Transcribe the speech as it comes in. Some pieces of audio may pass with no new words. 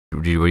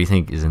Dude, what do you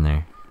think is in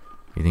there?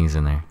 What do you think is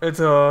in there? It's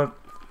a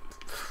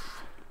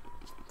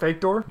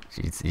fake door.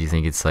 Do you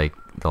think it's like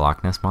the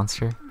Loch Ness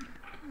monster?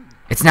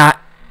 It's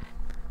not.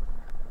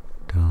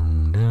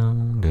 Dum,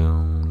 dum,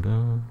 dum,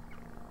 dum.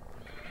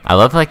 I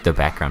love like the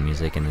background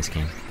music in this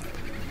game.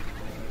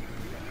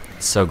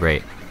 It's so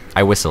great.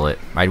 I whistle it.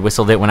 I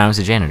whistled it when I was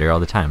a janitor all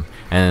the time.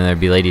 And then there'd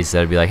be ladies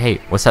that'd be like, "Hey,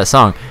 what's that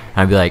song?"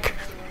 And I'd be like,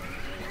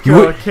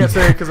 I can't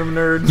say it because I'm a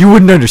nerd. You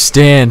wouldn't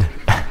understand.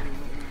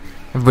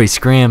 Everybody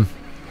scream.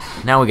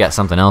 Now we got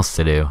something else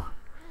to do.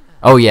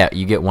 Oh yeah,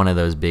 you get one of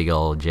those big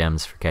old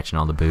gems for catching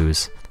all the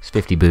boos. There's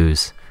 50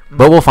 boos.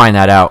 But we'll find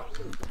that out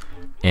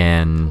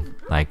in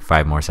like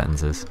 5 more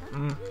sentences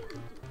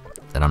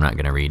that I'm not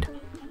going to read.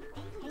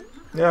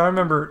 Yeah, I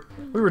remember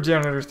we were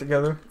janitors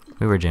together.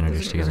 We were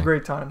janitors It together. was a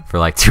great time. For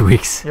like 2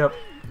 weeks. Yep.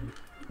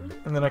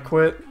 And then I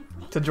quit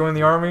to join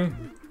the army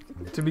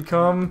to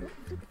become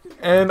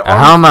an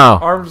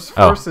armed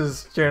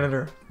forces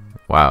janitor.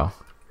 Wow.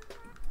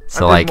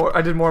 So I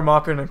did more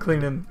mopping and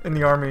cleaning in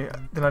the army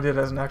than I did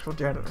as an actual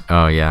janitor.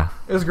 Oh yeah.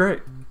 It was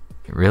great.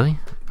 Really?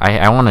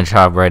 I want a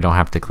job where I don't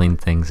have to clean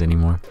things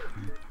anymore.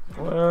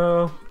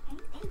 Well,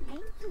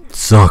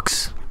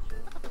 sucks.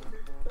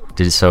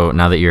 So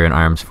now that you're an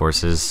armed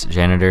forces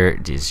janitor,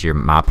 does your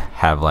mop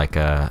have like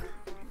a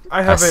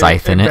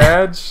scythe in it?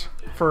 Badge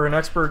for an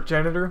expert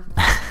janitor.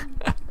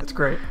 It's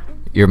great.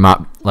 Your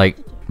mop like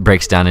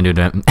breaks down into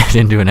an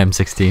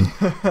M16.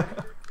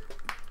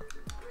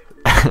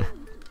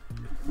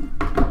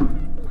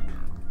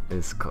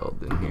 It's cold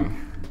in here.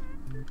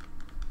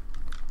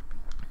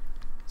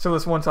 So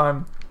this one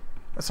time,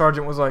 a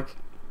sergeant was like,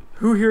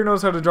 "Who here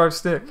knows how to drive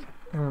stick?"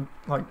 And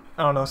like,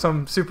 I don't know,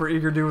 some super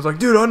eager dude was like,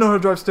 "Dude, I know how to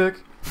drive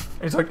stick."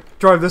 And he's like,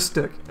 "Drive this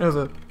stick." And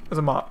it was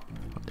a mop.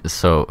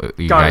 So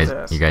you guys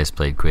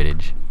played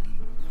Quidditch.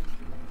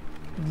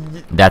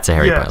 That's a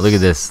Harry Potter. Look at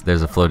this.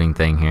 There's a floating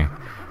thing here.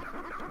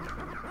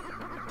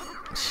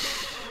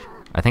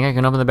 I think I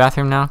can open the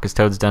bathroom now because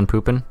Toad's done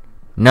pooping.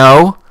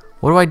 No.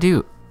 What do I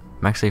do?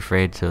 I'm actually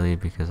afraid to leave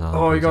because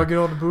you gotta get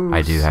all the booze.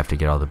 I do have to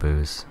get all the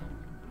booze.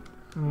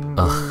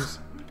 Booze.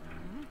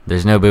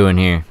 There's no boo in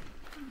here.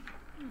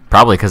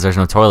 Probably because there's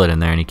no toilet in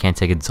there and you can't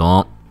take a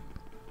dump.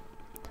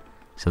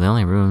 So the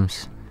only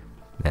rooms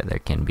that there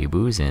can be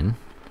booze in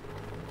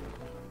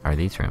are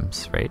these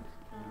rooms, right?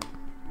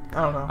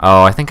 I don't know.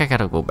 Oh, I think I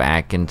gotta go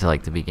back into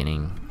like the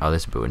beginning. Oh,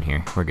 there's boo in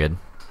here. We're good.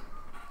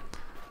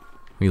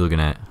 What are you looking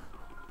at?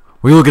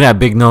 What are you looking at,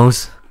 big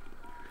nose?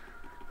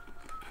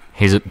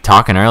 He's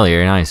talking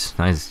earlier. Nice.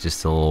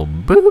 Just a little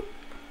boop.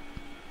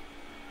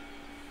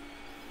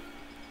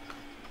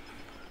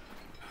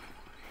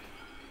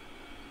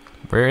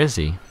 Where is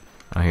he?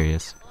 Oh, here he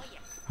is.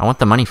 I want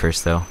the money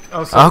first, though.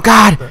 Oh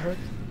God!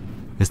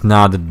 It's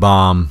not the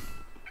bomb.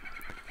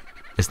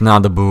 It's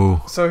not the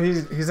boo. So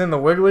he's in the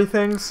wiggly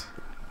things.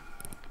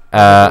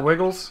 The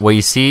wiggles. Well,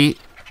 you see,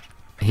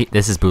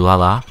 this is Boo La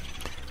La.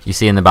 You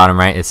see in the bottom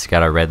right, it's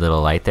got a red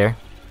little light there.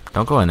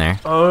 Don't go in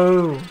there.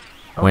 Oh.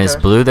 Okay. When it's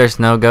blue, there's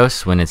no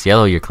ghosts. When it's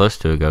yellow, you're close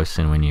to a ghost,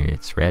 and when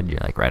it's red,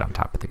 you're like right on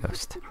top of the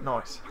ghost.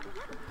 Nice.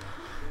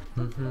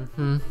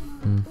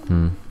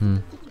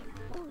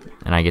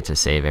 And I get to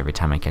save every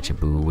time I catch a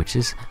boo, which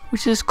is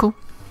cool.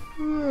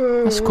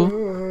 That's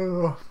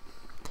cool.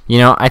 You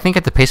know, I think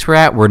at the pace we're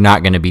at, we're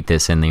not gonna beat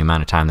this in the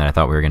amount of time that I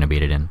thought we were gonna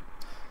beat it in.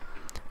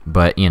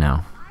 But you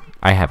know,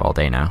 I have all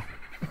day now.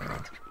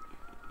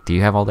 Do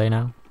you have all day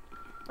now?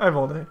 I have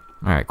all day.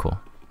 All right, cool.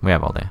 We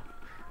have all day.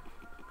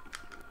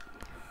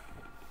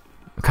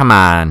 Come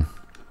on.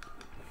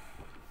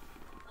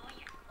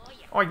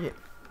 Oh yeah.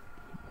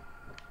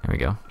 There we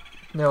go.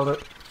 Nailed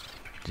it.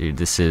 Dude,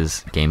 this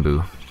is Game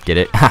Boo. Get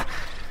it?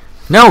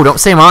 No, don't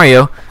say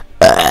Mario.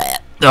 Oh,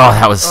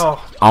 that was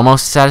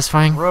almost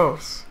satisfying.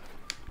 Gross.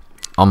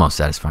 Almost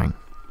satisfying.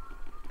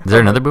 Is there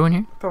another boo in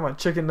here? I thought my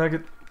chicken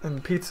nugget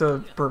and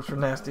pizza burps were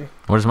nasty.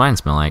 What does mine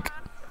smell like?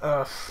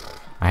 I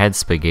had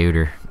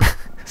spagooter.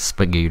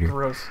 Spagooter.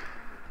 Gross.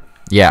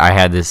 Yeah, I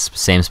had this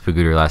same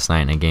spagooter last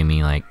night and it gave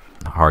me like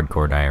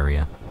hardcore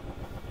diarrhea.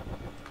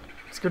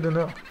 It's good to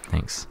know.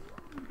 Thanks.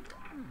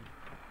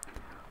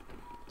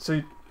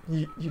 So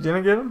you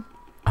didn't get him?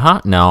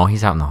 Huh? No,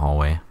 he's out in the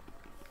hallway.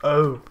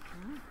 Oh.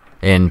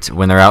 And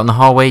when they're out in the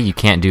hallway, you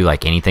can't do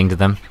like anything to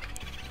them.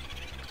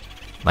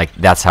 Like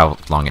that's how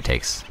long it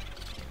takes.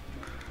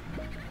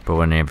 But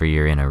whenever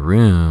you're in a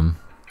room,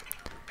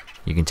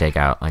 you can take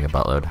out like a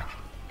buttload.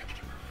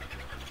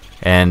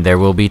 And there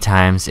will be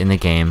times in the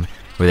game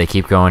where they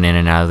keep going in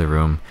and out of the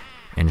room,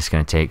 and it's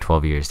gonna take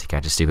 12 years to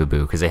catch a stupid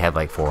boo because they have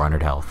like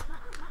 400 health.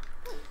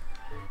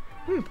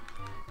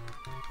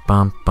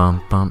 Bump,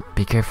 bump, bump.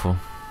 Be careful.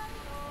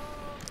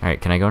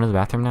 Alright, can I go into the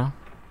bathroom now?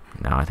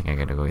 No, I think I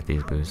gotta go get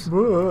these boos.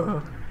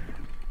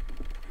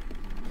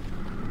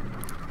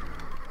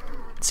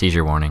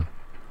 Seizure warning.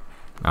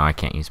 Oh, I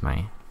can't use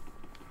my...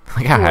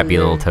 Look how happy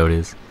little Toad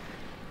is.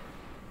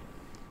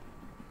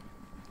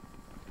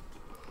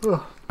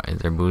 Is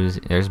there boos?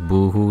 There's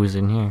boo-hoos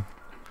in here.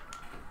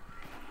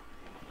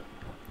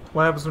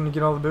 What happens when you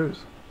get all the booze?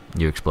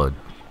 You explode.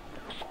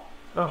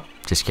 Oh.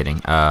 Just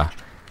kidding.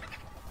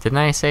 Didn't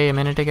I say a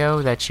minute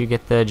ago that you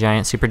get the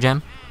giant super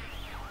gem?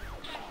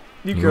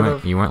 You could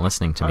have. You weren't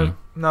listening to me.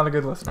 Not a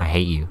good listener. I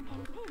hate you.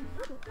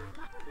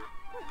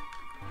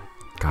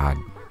 God.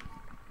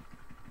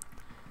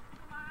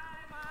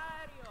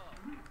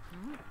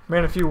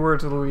 Man, a few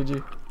words with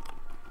Luigi.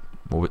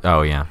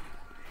 Oh yeah.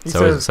 He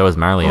So says, is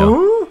Mario.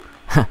 "Ooh."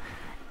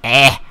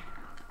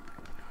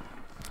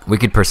 We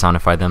could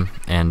personify them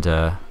and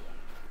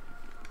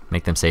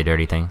make them say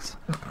dirty things.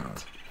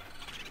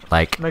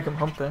 Like Make him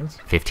hump things.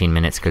 15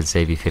 minutes could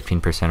save you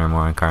 15% or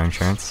more on car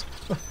insurance.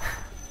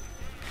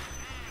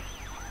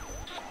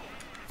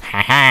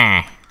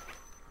 Haha!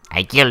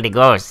 I killed the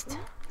ghost.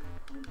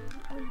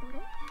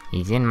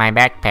 He's in my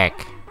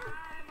backpack.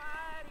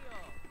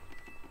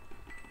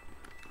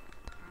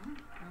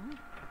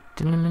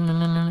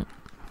 Look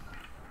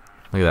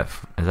at that.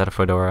 Is that a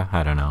fedora?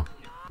 I don't know.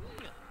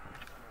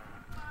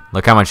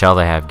 Look how much health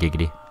I have,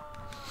 giggity.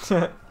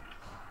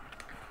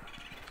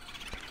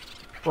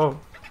 Whoa.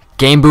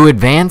 Game Boy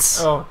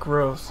Advance? Oh,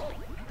 gross.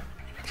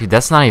 Dude,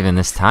 that's not even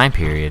this time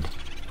period.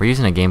 We're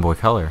using a Game Boy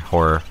Color.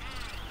 Horror.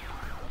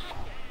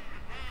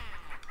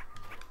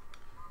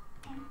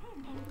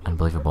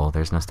 Unbelievable.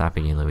 There's no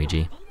stopping you,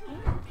 Luigi.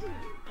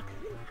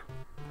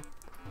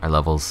 Our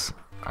levels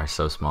are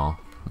so small.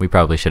 We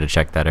probably should have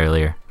checked that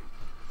earlier.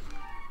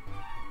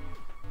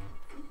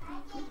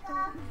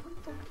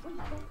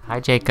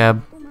 Hi,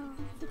 Jacob.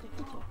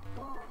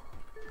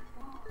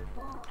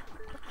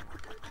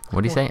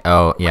 What do you say?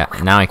 Oh, yeah.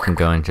 Now I can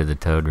go into the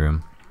Toad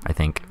room, I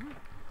think.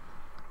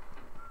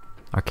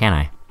 Or can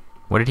I?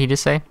 What did he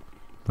just say?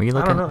 Were you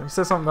looking? I don't know. He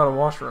said something about a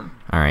washroom.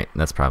 Alright,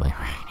 that's probably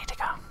where I need to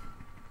go.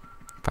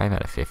 5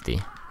 out of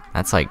 50.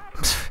 That's like...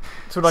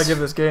 That's what I give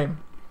this game.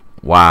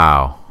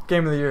 Wow.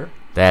 Game of the year.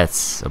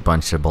 That's a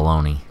bunch of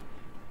baloney.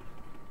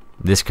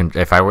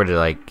 If I were to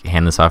like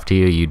hand this off to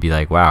you, you'd be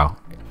like, wow,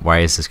 why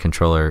is this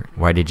controller...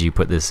 Why did you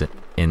put this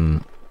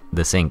in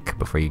the sink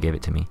before you gave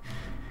it to me?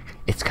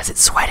 It's because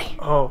it's sweaty.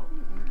 Oh.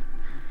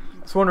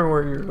 I was wondering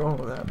where you were going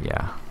with that.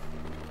 Yeah.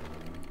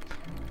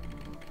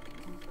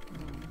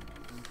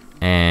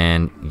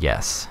 And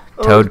yes,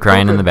 Toad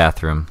crying in the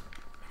bathroom.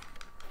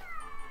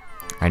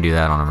 I do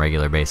that on a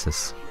regular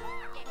basis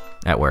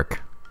at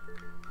work.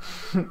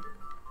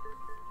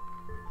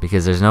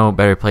 Because there's no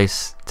better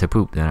place to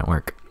poop than at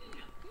work.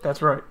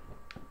 That's right.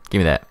 Give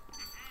me that.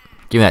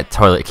 Give me that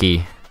toilet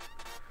key.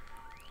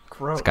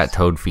 Gross. It's got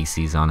toad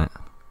feces on it.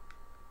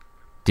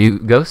 Do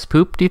ghosts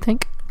poop, do you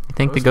think?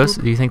 Do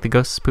you think the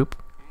ghosts poop?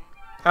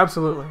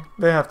 Absolutely.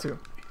 They have to.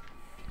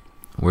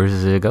 Where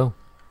does it go?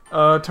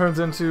 It turns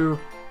into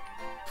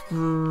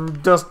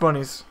dust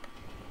bunnies.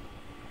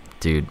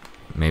 Dude,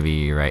 maybe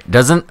you're right.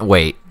 Doesn't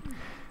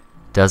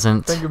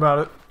Think about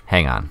it.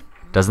 hang on.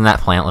 Doesn't that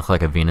plant look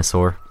like a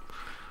Venusaur?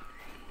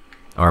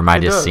 Or am I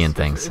It just does. seeing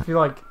things? If you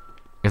like,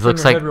 It turn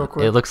looks your like head real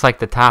quick. it looks like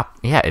the top.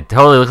 Yeah, it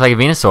totally looks like a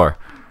Venusaur.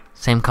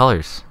 Same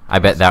colors. I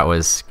bet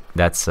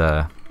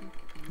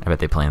I bet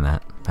they planned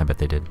that. I bet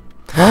they did.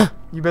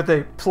 you bet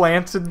they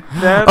planted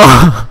that.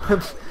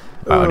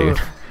 Wow, dude.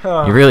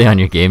 Ugh. You're really on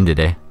your game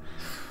today.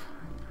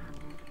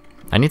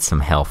 I need some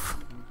health.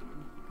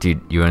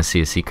 Dude, you want to see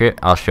a secret?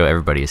 I'll show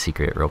everybody a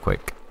secret real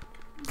quick.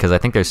 Because I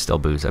think there's still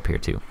booze up here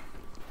too.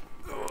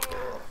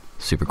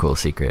 Super cool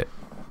secret.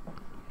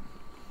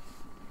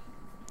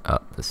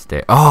 Up the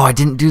stair. Oh, I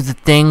didn't do the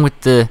thing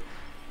with the...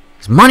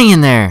 There's money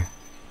in there!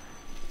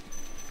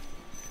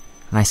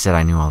 And I said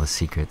I knew all the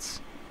secrets.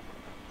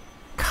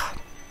 God.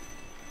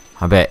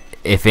 I bet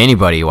if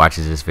anybody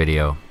watches this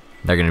video,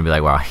 they're going to be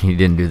like, wow, he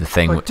didn't do the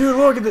thing. Like, dude,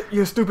 look at that,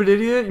 you stupid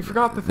idiot. You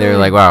forgot the thing. They're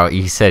like, wow,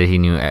 he said he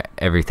knew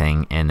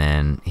everything, and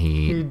then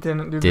he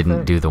didn't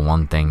didn't do the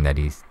one thing that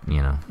he's,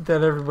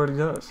 that everybody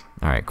does.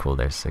 Alright, cool,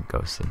 there's a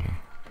ghost in here.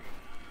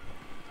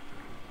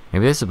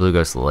 Maybe there's a blue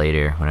ghost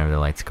later, whenever the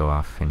lights go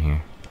off in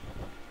here.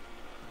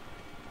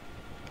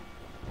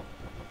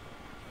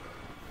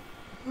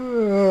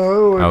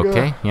 Oh my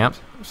Okay, God. yep.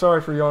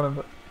 Sorry for yawning,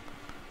 but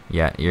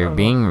Yeah, you're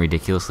being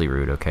ridiculously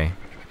rude, okay?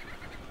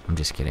 I'm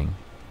just kidding.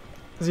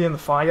 is he in the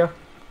fire?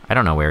 I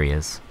don't know where he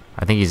is.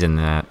 I think he's in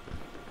that.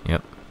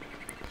 Yep.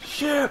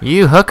 Shit.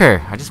 You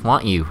hooker! I just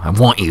want you. I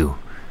want you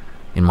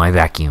in my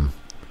vacuum.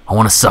 I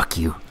want to suck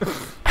you.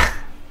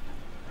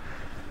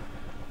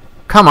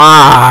 Come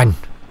on!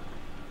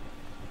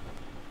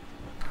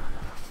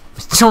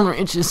 My shoulder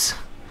itches.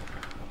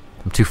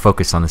 I'm too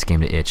focused on this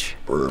game to itch.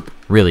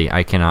 Really,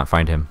 I cannot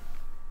find him.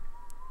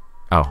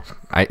 Oh,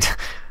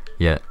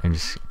 yeah, I'm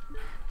just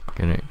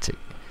gonna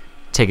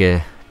take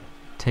a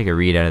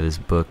read out of this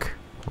book.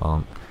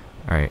 All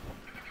right.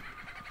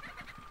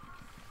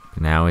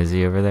 Now is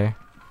he over there?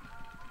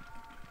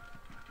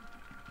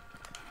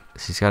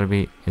 He's got to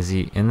be. Is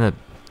he in the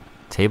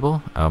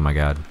table? Oh my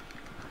God.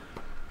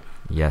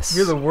 Yes.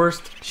 You're the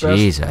worst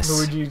Jesus. best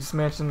Luigi's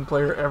Mansion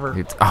player ever.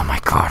 Oh my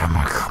God. I'm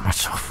gonna kill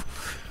myself.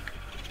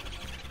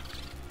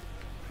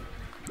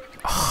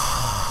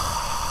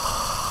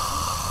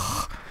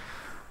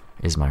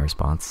 Is my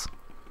response.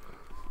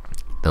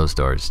 Those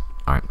doors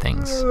aren't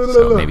things.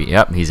 So maybe.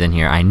 Yep, he's in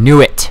here. I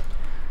knew it.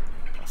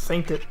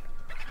 Saint it.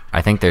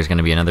 I think there's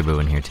gonna be another boo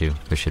in here too.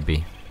 There should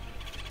be.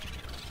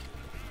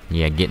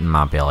 Yeah, get in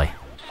my belly.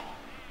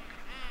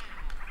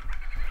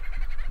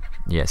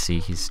 Yeah, see,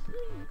 he's...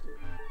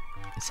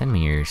 Send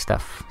me your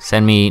stuff.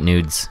 Send me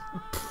nudes.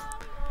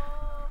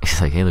 He's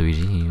like, hey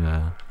Luigi, you,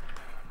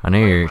 I know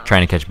you're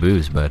trying to catch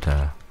boos, but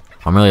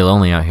I'm really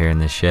lonely out here in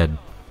this shed.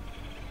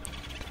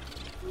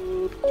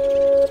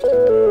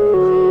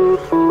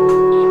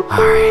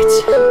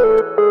 Alright.